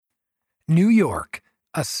New York,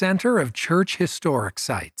 a center of church historic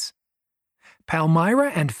sites. Palmyra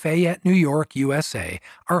and Fayette, New York, USA,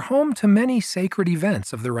 are home to many sacred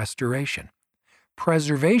events of the Restoration.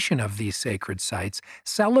 Preservation of these sacred sites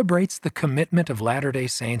celebrates the commitment of Latter-day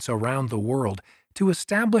Saints around the world to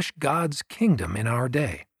establish God's kingdom in our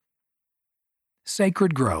day.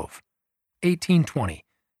 Sacred Grove, 1820.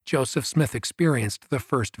 Joseph Smith experienced the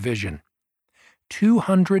first vision.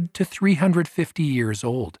 200 to 350 years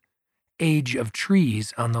old. Age of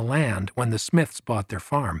trees on the land when the Smiths bought their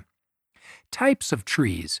farm. Types of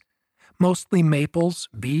trees: mostly maples,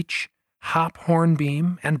 beech, hop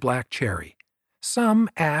hornbeam, and black cherry. Some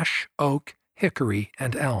ash, oak, hickory,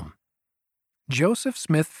 and elm. Joseph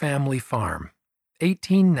Smith Family Farm,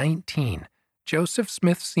 1819. Joseph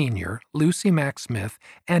Smith Sr., Lucy Mack Smith,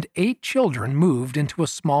 and 8 children moved into a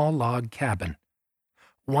small log cabin.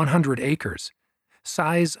 100 acres.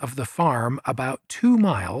 Size of the farm about 2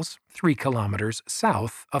 miles, 3 kilometers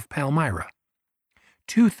south of Palmyra.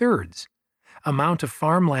 2/3. Amount of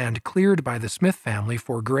farmland cleared by the Smith family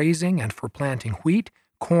for grazing and for planting wheat,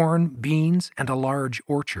 corn, beans, and a large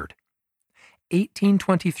orchard.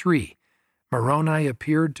 1823. Moroni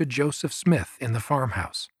appeared to Joseph Smith in the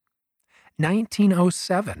farmhouse.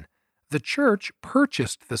 1907. The church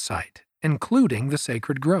purchased the site, including the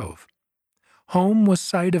sacred grove. Home was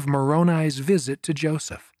site of Moroni's visit to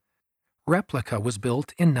Joseph. Replica was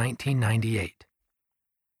built in 1998.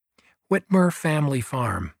 Whitmer Family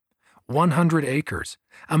Farm, 100 acres.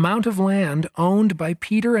 Amount of land owned by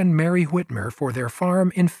Peter and Mary Whitmer for their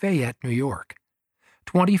farm in Fayette, New York.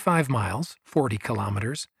 25 miles, 40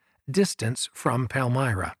 kilometers, distance from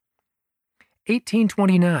Palmyra.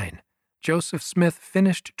 1829. Joseph Smith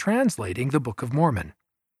finished translating the Book of Mormon.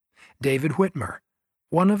 David Whitmer,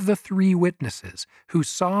 one of the 3 witnesses who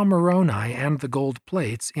saw Moroni and the gold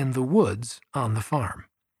plates in the woods on the farm.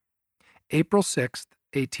 April 6,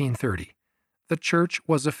 1830. The church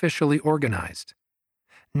was officially organized.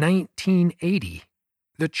 1980.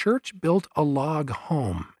 The church built a log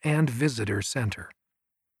home and visitor center.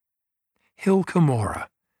 Hill Cumorah,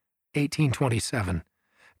 1827.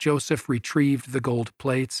 Joseph retrieved the gold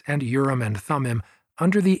plates and Urim and Thummim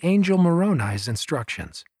under the angel Moroni's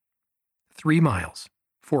instructions. 3 miles,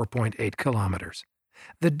 4.8 kilometers.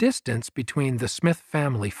 The distance between the Smith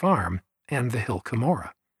family farm and the Hill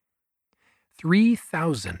Cumorah.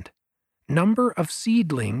 3,000. Number of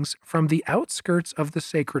seedlings from the outskirts of the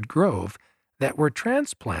sacred grove that were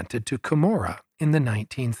transplanted to Cumorah in the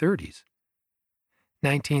 1930s.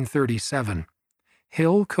 1937.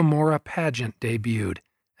 Hill Cumorah pageant debuted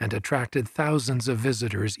and attracted thousands of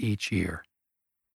visitors each year.